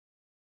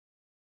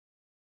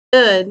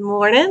Good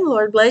morning.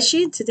 Lord bless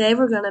you. Today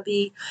we're going to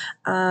be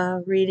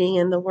reading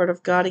in the Word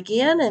of God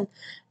again and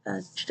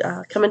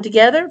coming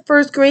together.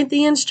 1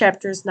 Corinthians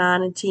chapters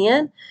 9 and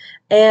 10.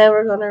 And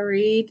we're going to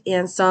read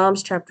in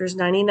Psalms chapters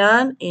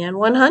 99 and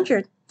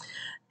 100.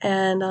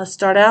 And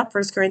start out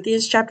 1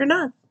 Corinthians chapter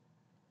 9.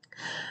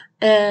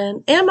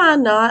 And am I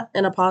not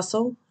an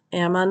apostle?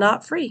 Am I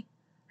not free?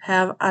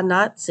 Have I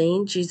not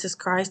seen Jesus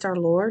Christ our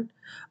Lord?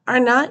 Are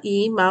not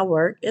ye my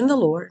work in the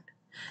Lord?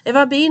 If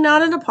I be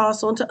not an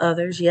apostle unto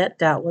others, yet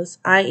doubtless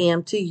I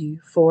am to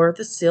you, for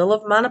the seal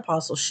of mine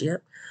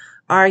apostleship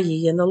are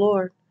ye in the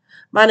Lord.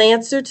 Mine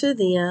answer to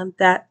them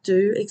that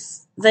do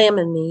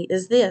examine me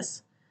is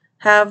this: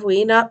 Have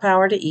we not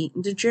power to eat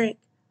and to drink?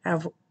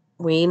 Have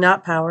we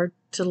not power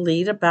to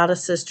lead about a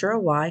sister a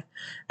wife,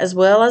 as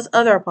well as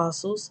other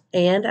apostles,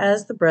 and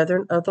as the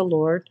brethren of the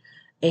Lord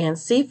and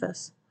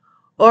Cephas?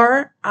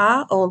 Or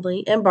I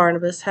only and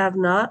Barnabas, have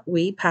not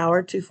we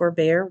power to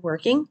forbear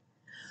working?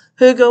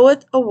 Who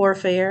goeth a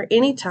warfare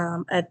any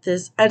time at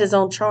his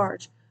own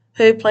charge?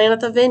 Who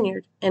planteth a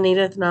vineyard, and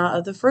eateth not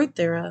of the fruit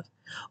thereof?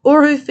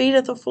 Or who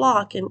feedeth a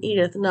flock, and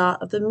eateth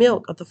not of the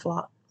milk of the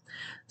flock?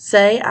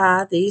 Say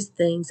I these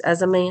things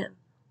as a man?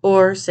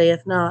 Or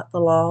saith not the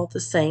law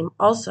the same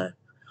also?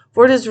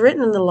 For it is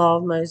written in the law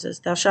of Moses,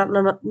 Thou shalt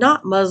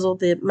not muzzle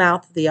the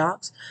mouth of the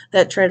ox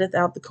that treadeth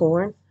out the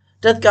corn.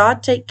 Doth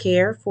God take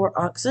care for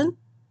oxen?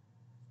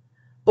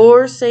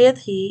 Or saith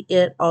he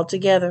it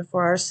altogether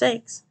for our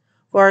sakes?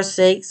 For our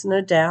sakes, no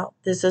doubt,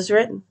 this is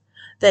written,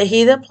 that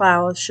he that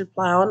ploweth should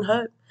plow in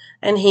hope,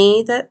 and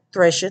he that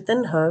thresheth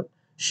in hope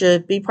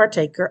should be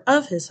partaker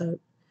of his hope.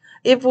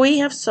 If we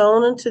have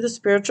sown unto the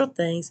spiritual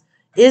things,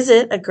 is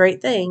it a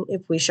great thing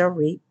if we shall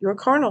reap your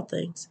carnal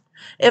things?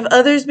 If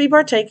others be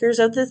partakers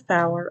of this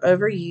power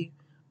over you,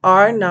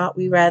 are not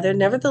we rather,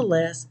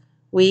 nevertheless,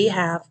 we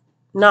have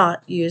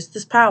not used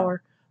this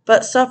power,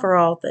 but suffer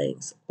all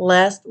things,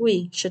 lest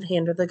we should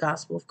hinder the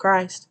gospel of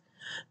Christ?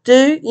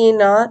 Do ye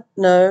not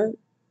know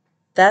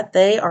that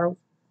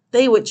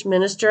they which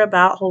minister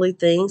about holy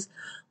things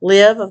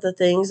live of the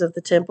things of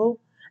the temple,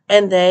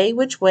 and they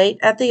which wait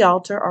at the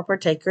altar are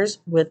partakers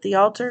with the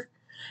altar?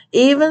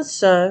 Even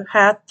so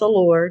hath the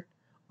Lord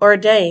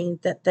ordained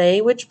that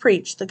they which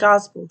preach the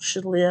gospel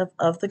should live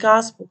of the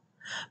gospel.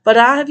 But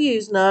I have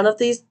used none of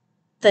these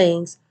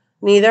things,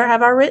 neither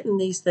have I written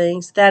these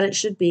things, that it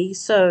should be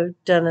so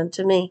done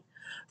unto me.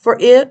 For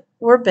it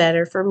were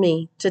better for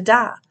me to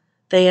die,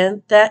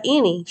 than that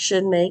any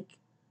should make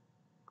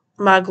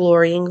my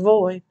glorying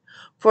void.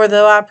 For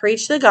though I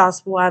preach the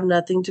gospel, I have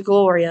nothing to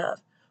glory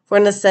of, for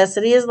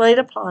necessity is laid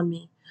upon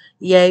me.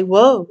 Yea,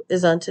 woe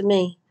is unto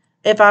me,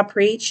 if I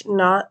preach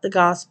not the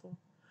gospel.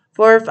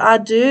 For if I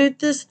do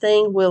this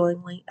thing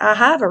willingly, I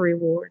have a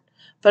reward.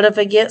 But if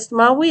against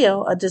my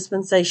will, a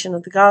dispensation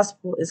of the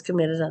gospel is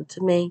committed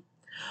unto me.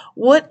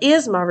 What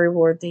is my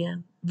reward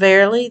then?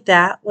 Verily,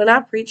 that when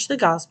I preach the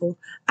gospel,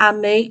 I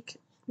make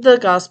the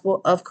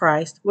gospel of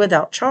Christ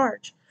without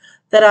charge,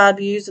 that I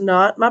abuse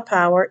not my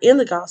power in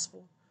the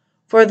gospel.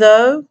 For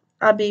though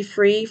I be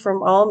free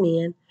from all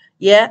men,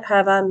 yet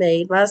have I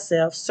made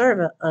myself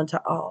servant unto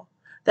all,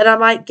 that I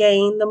might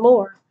gain the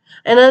more.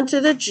 And unto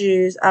the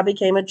Jews I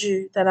became a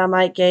Jew, that I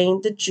might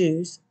gain the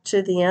Jews.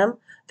 To them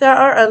that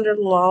are under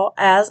the law,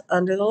 as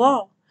under the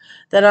law,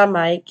 that I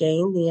might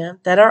gain them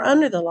that are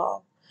under the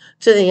law.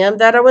 To them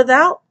that are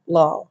without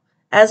law,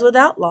 as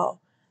without law,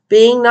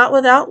 being not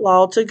without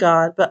law to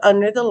God, but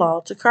under the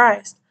law to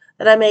Christ,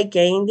 that I may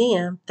gain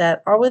them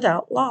that are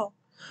without law.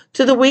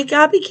 To the weak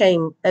I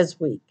became as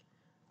weak,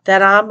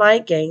 that I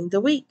might gain the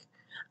weak.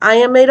 I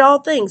am made all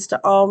things to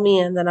all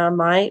men, that I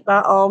might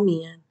by all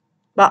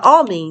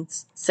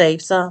means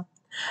save some.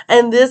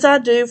 And this I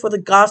do for the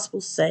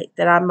gospel's sake,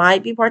 that I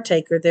might be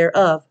partaker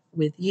thereof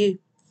with you.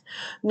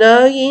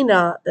 Know ye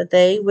not that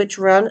they which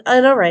run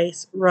in a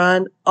race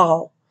run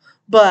all,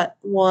 but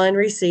one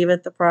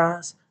receiveth the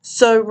prize?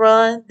 So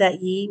run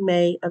that ye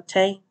may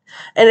obtain.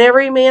 And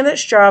every man that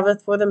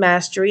striveth for the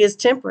mastery is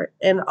temperate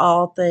in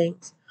all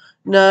things.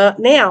 No,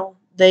 now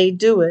they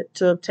do it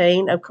to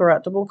obtain a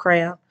corruptible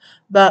crown,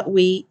 but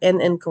we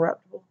an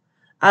incorruptible.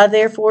 I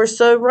therefore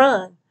so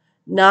run,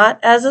 not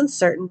as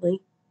uncertainly,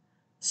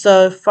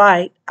 so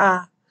fight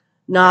I,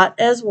 not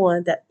as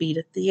one that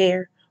beateth the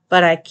air,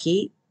 but I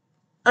keep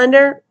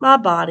under my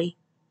body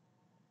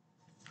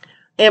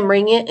and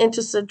bring it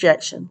into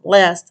subjection,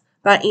 lest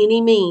by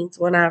any means,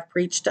 when I have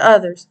preached to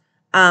others,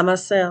 I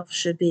myself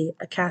should be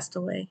a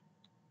castaway.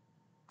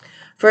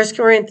 1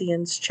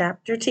 Corinthians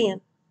chapter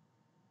 10.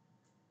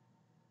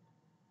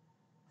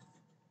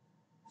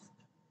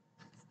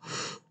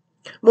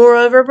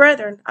 Moreover,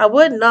 brethren, I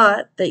would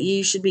not that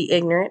ye should be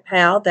ignorant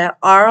how that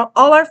all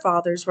our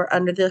fathers were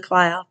under the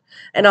cloud,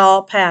 and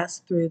all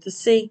passed through the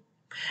sea,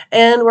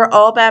 and were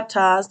all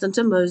baptized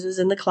unto Moses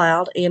in the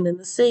cloud and in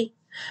the sea,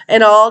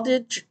 and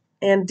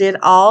did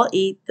all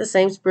eat the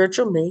same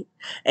spiritual meat,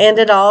 and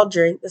did all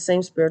drink the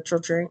same spiritual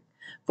drink.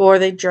 For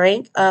they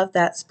drank of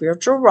that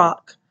spiritual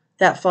rock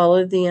that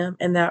followed them,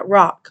 and that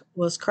rock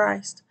was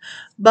Christ.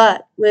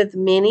 But with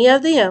many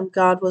of them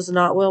God was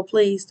not well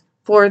pleased,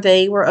 for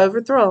they were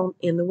overthrown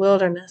in the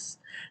wilderness.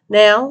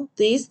 Now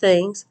these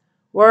things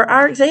were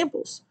our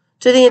examples,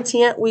 to the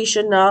intent we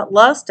should not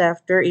lust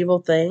after evil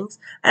things,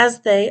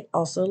 as they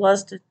also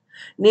lusted.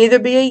 Neither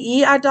be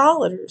ye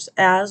idolaters,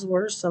 as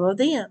were some of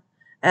them.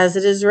 As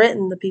it is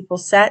written, the people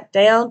sat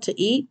down to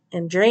eat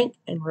and drink,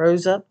 and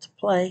rose up to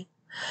play.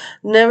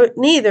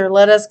 Neither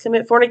let us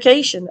commit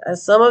fornication,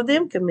 as some of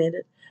them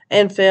committed,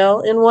 and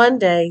fell in one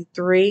day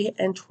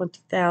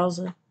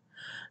 23,000.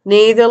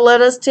 Neither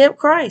let us tempt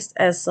Christ,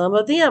 as some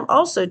of them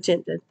also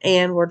tempted,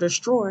 and were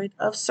destroyed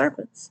of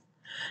serpents.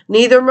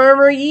 Neither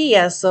murmur ye,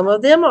 as some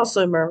of them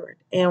also murmured,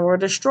 and were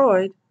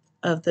destroyed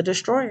of the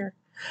destroyer.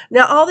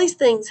 Now all these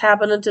things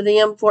happen unto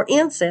them for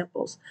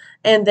ensamples,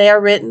 and they are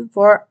written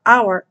for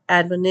our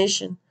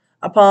admonition,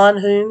 upon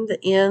whom the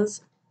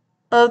ends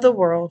of the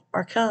world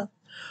are come.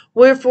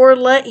 Wherefore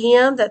let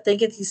him that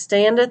thinketh he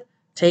standeth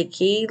take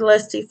heed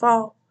lest he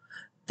fall.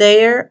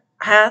 There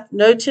hath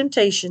no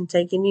temptation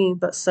taken you,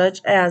 but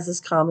such as is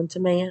common to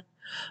man.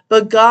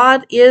 But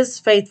God is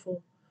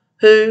faithful,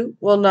 who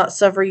will not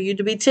suffer you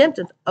to be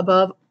tempted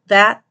above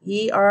that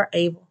ye are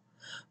able,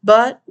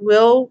 but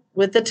will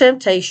with the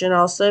temptation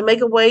also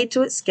make a way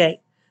to escape,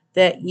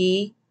 that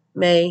ye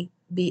may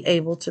be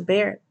able to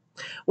bear it.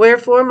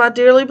 Wherefore, my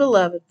dearly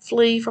beloved,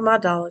 flee from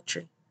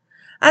idolatry.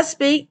 I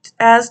speak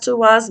as to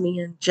wise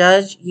men.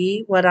 Judge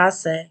ye what I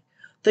say.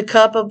 The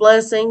cup of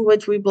blessing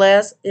which we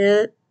bless,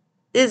 is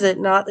it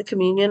not the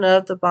communion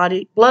of the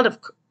blood of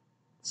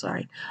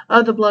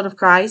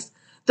Christ?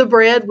 The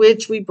bread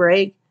which we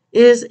break,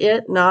 is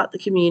it not the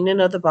communion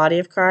of the body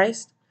of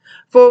Christ?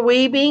 For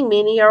we, being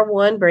many, are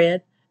one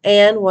bread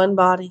and one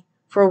body,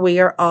 for we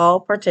are all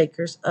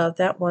partakers of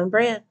that one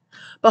bread.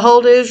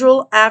 Behold,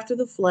 Israel, after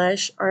the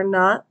flesh, are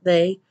not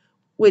they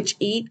which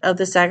eat of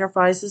the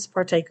sacrifices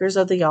partakers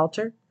of the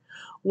altar?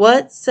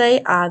 What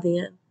say I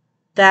then?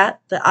 That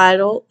the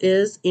idol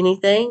is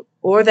anything,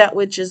 or that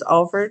which is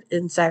offered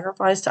in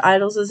sacrifice to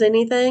idols is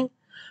anything?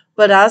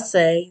 But I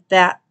say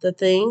that the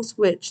things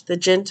which the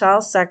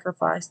Gentiles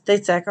sacrifice, they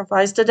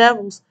sacrifice to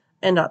devils,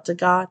 and not to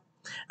God.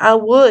 I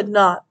would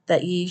not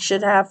that ye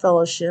should have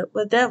fellowship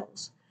with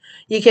devils.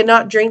 Ye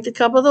cannot drink the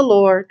cup of the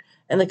Lord,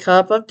 and the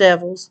cup of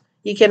devils.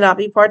 Ye cannot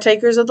be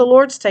partakers of the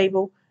Lord's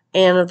table,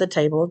 and of the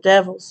table of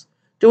devils.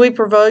 Do we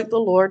provoke the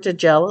Lord to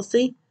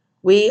jealousy?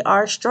 We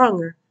are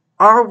stronger.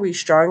 Are we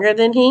stronger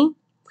than he?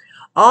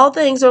 All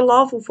things are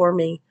lawful for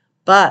me,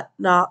 but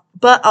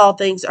all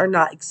things are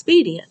not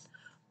expedient.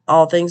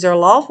 All things are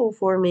lawful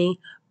for me,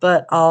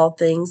 but all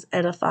things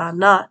edify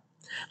not.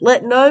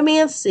 Let no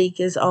man seek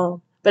his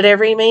own, but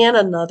every man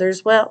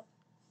another's wealth.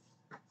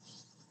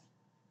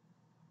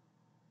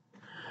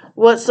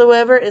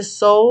 Whatsoever is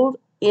sold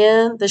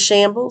in the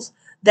shambles,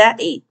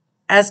 that eat,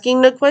 asking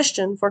no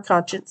question for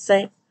conscience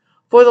sake.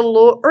 For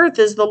the earth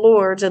is the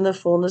Lord's, and the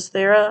fullness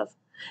thereof.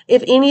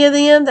 If any of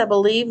them that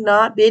believe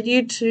not bid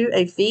you to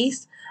a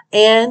feast,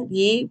 and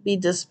ye be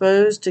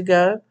disposed to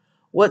go,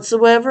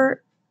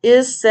 whatsoever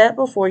is set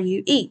before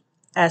you, eat,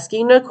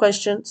 asking no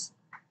questions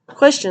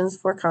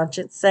for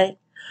conscience sake.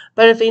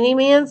 But if any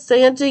man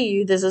say unto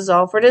you, this is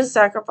offered in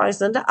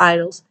sacrifice unto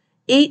idols,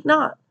 eat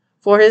not,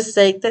 for his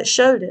sake that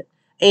showed it,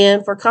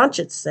 and for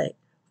conscience sake.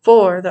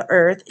 For the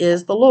earth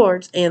is the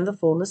Lord's, and the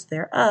fullness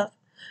thereof.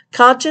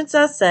 Conscience,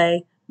 I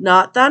say,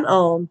 not thine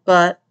own,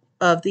 but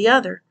of the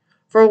other.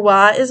 For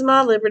why is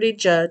my liberty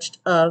judged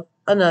of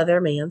another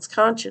man's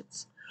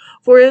conscience?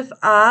 For if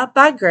I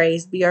by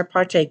grace be a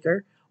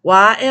partaker,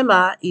 why am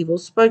I evil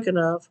spoken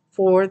of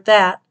for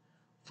that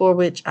for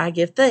which I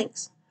give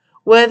thanks?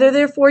 Whether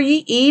therefore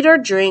ye eat or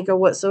drink, or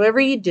whatsoever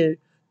ye do,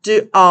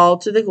 do all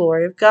to the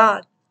glory of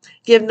God.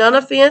 Give none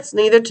offense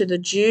neither to the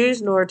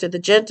Jews, nor to the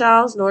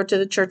Gentiles, nor to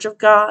the church of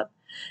God,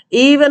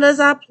 even as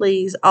I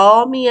please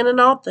all men in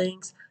all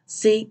things,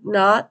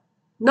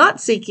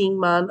 not seeking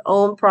mine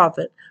own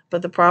profit,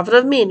 but the profit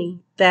of many,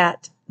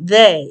 that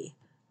they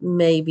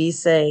may be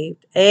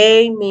saved.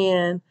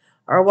 Amen.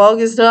 Our walk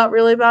is not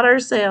really about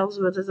ourselves,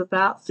 but it's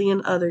about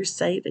seeing others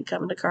saved and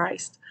coming to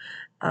Christ,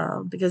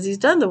 because he's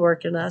done the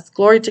work in us.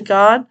 Glory to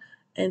God.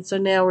 And so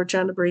now we're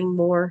trying to bring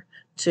more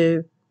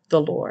to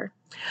the Lord.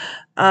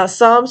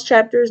 Psalms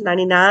chapters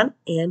 99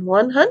 and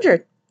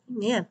 100.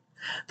 Amen.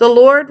 The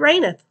Lord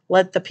reigneth,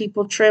 let the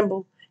people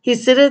tremble. He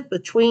sitteth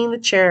between the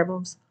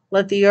cherubims,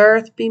 let the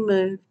earth be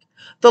moved.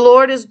 The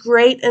Lord is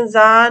great in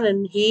Zion,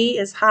 and he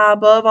is high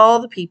above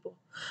all the people.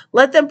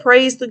 Let them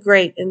praise the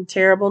great and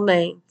terrible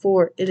name,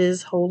 for it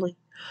is holy.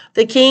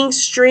 The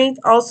king's strength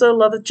also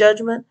loveth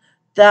judgment.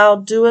 Thou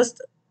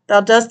dost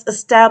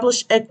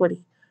establish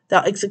equity.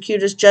 Thou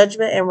executest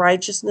judgment and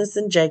righteousness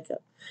in Jacob.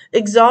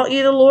 Exalt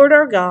ye the Lord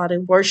our God,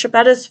 and worship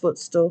at his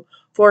footstool,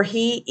 for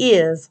he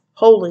is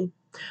holy.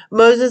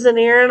 Moses and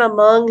Aaron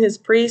among his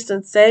priests,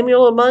 and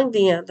Samuel among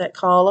them that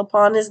call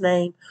upon his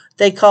name.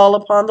 They call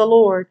upon the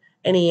Lord,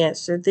 and he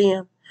answered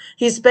them.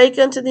 He spake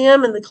unto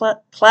them in the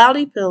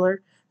cloudy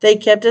pillar. They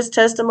kept his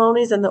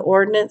testimonies and the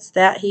ordinance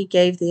that he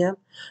gave them.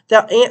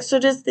 Thou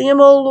answeredst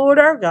them, O Lord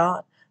our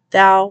God.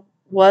 Thou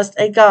wast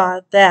a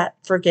God that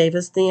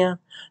forgavest them.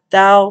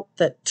 Thou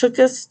that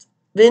tookest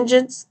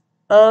vengeance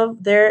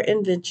of their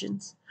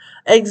inventions.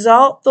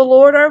 Exalt the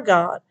Lord our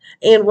God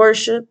and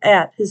worship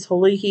at his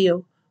holy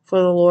hill,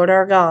 for the Lord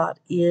our God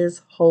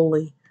is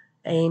holy.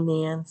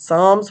 Amen.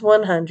 Psalms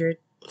 100.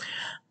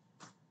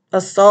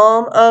 A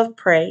psalm of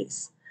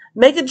praise.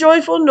 Make a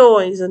joyful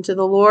noise unto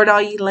the Lord,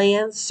 all ye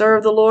lands.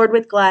 Serve the Lord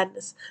with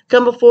gladness.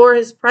 Come before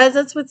his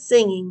presence with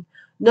singing.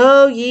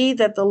 Know ye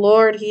that the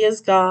Lord, he is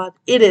God.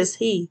 It is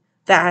he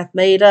that hath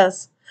made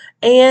us,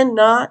 and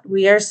not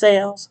we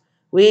ourselves.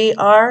 We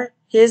are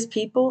his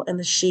people and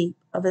the sheep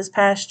of his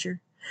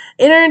pasture.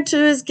 Enter into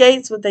his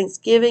gates with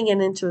thanksgiving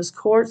and into his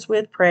courts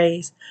with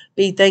praise.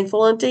 Be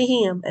thankful unto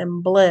him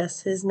and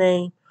bless his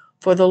name.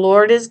 For the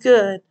Lord is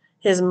good,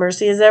 his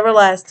mercy is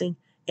everlasting,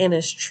 and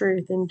his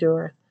truth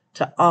endureth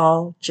to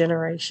all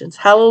generations.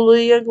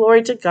 Hallelujah,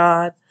 glory to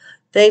God.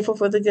 Thankful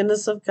for the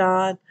goodness of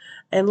God.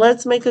 And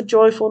let's make a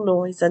joyful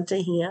noise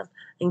unto him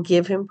and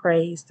give him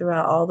praise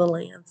throughout all the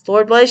lands.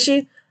 Lord bless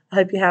you. I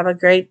hope you have a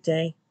great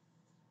day.